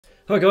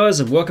Hi guys,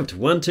 and welcome to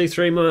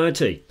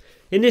 123myIT.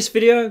 In this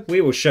video we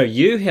will show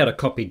you how to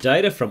copy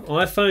data from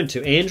iPhone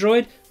to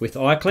Android with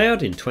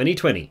iCloud in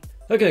 2020.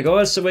 Okay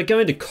guys, so we're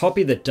going to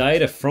copy the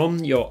data from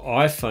your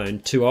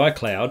iPhone to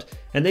iCloud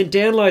and then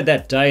download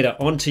that data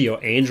onto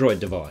your Android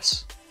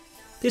device.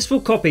 This will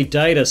copy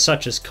data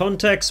such as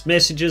contacts,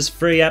 messages,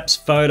 free apps,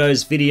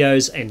 photos,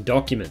 videos and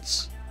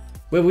documents.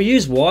 We will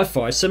use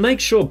Wi-Fi, so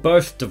make sure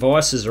both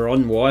devices are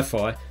on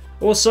Wi-Fi.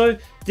 Also,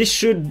 this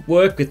should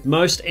work with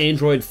most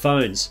Android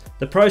phones.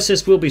 The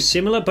process will be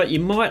similar, but you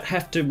might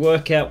have to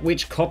work out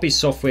which copy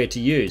software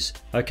to use.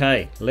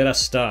 Okay, let us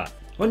start.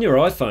 On your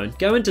iPhone,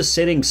 go into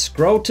Settings,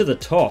 scroll to the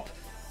top,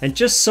 and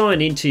just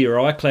sign into your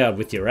iCloud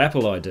with your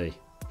Apple ID.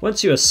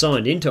 Once you are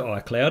signed into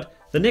iCloud,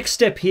 the next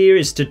step here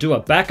is to do a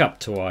backup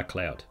to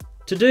iCloud.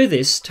 To do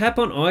this, tap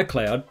on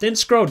iCloud, then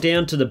scroll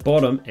down to the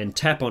bottom and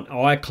tap on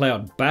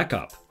iCloud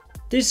Backup.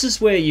 This is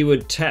where you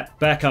would tap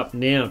Backup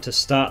Now to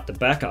start the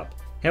backup.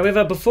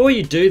 However, before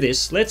you do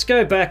this, let's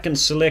go back and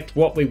select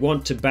what we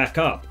want to back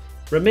up.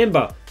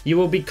 Remember, you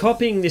will be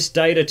copying this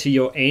data to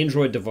your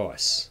Android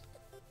device.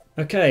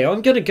 Okay,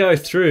 I'm going to go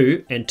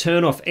through and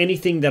turn off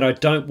anything that I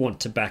don't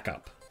want to back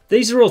up.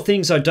 These are all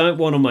things I don't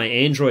want on my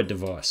Android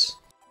device.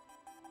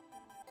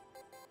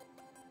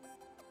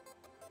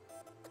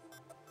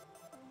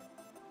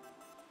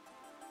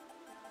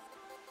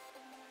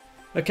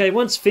 Okay,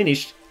 once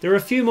finished, there are a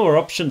few more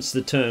options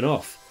to turn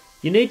off.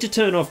 You need to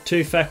turn off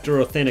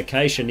two-factor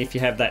authentication if you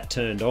have that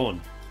turned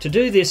on. To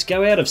do this,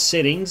 go out of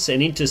Settings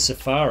and into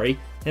Safari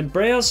and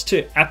browse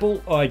to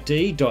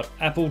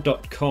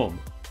appleid.apple.com.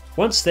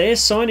 Once there,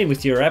 sign in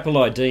with your Apple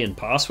ID and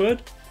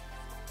password.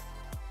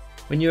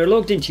 When you are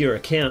logged into your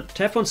account,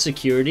 tap on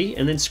Security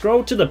and then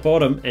scroll to the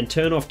bottom and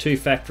turn off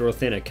two-factor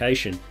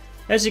authentication.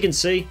 As you can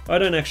see, I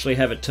don't actually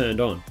have it turned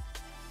on.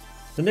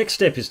 The next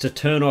step is to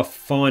turn off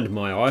Find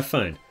My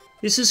iPhone.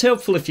 This is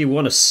helpful if you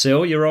want to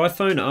sell your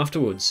iPhone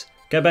afterwards.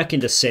 Go back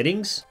into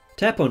Settings,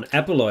 tap on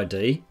Apple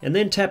ID and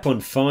then tap on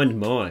Find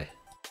My.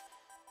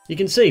 You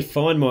can see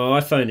Find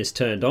My iPhone is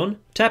turned on.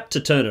 Tap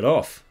to turn it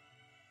off.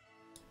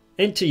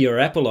 Enter your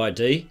Apple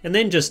ID and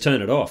then just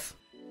turn it off.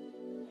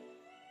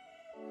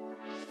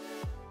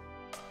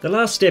 The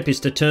last step is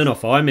to turn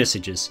off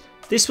iMessages.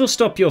 This will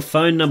stop your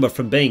phone number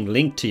from being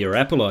linked to your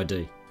Apple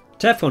ID.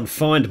 Tap on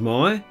Find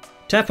My,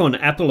 tap on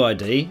Apple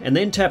ID and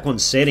then tap on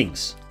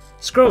Settings.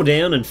 Scroll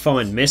down and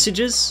find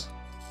Messages.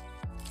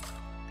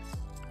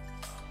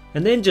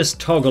 And then just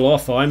toggle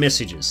off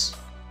iMessages.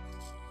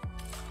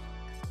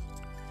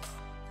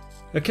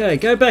 Okay,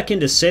 go back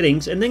into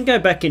Settings and then go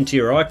back into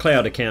your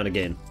iCloud account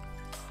again.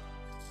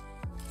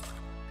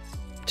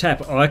 Tap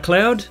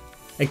iCloud.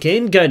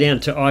 Again, go down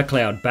to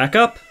iCloud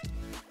Backup.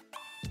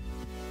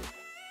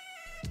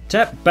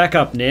 Tap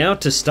Backup Now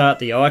to start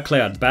the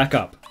iCloud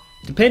backup.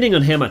 Depending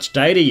on how much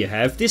data you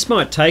have, this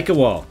might take a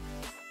while.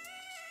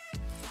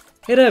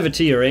 Head over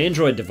to your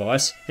Android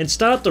device and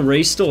start the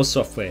restore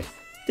software.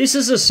 This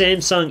is a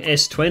Samsung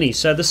S20,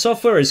 so the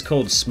software is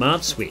called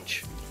Smart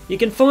Switch. You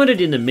can find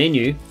it in the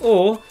menu,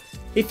 or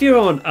if you're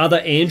on other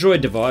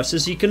Android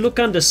devices, you can look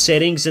under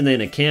Settings and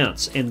then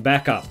Accounts and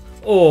Backup,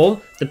 or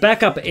the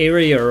backup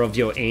area of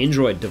your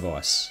Android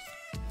device.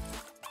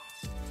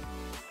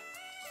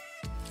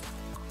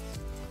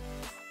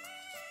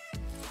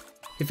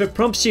 If it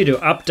prompts you to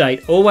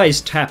update,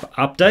 always tap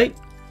Update.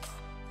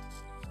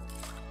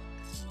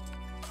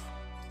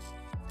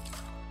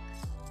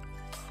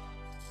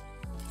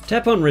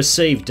 Tap on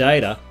Receive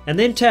Data and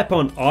then tap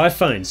on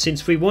iPhone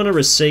since we want to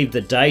receive the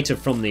data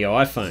from the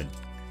iPhone.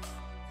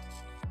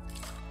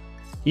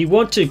 You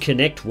want to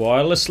connect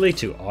wirelessly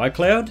to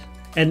iCloud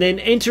and then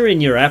enter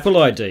in your Apple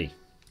ID.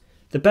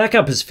 The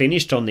backup is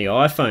finished on the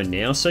iPhone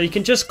now, so you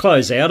can just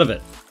close out of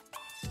it.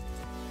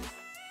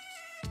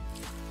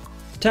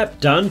 Tap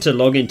Done to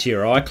log into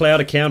your iCloud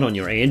account on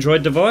your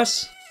Android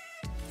device.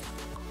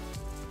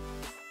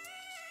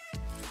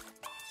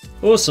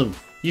 Awesome!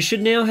 You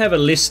should now have a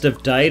list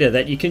of data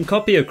that you can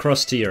copy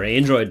across to your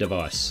Android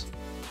device.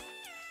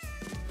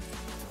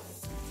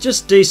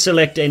 Just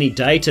deselect any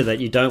data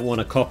that you don't want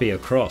to copy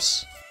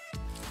across.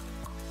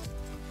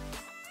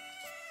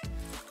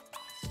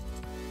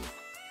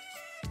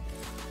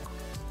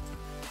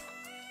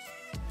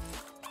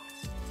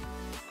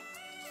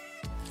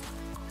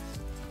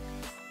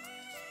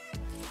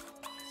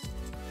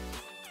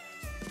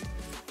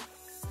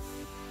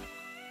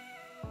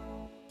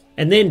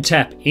 And then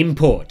tap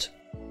Import.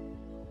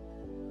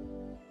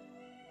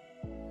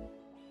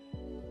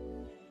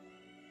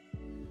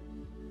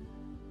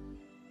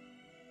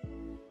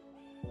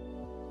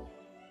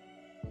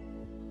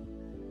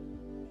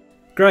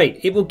 Great,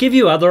 it will give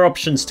you other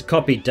options to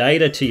copy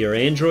data to your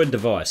Android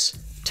device.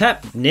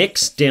 Tap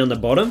Next down the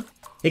bottom.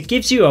 It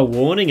gives you a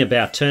warning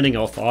about turning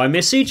off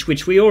iMessage,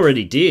 which we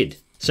already did.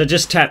 So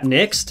just tap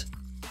Next.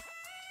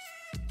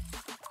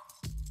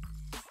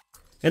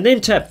 And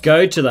then tap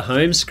Go to the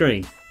home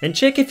screen and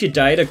check if your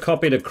data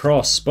copied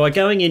across by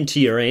going into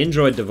your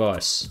Android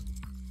device.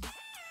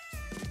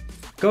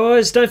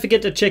 Guys, don't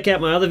forget to check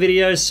out my other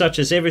videos such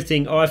as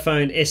everything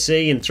iPhone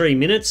SE in 3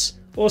 minutes,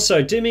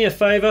 Also, do me a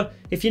favour,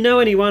 if you know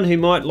anyone who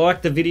might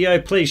like the video,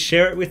 please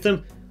share it with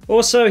them.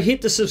 Also,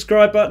 hit the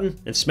subscribe button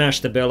and smash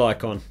the bell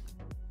icon.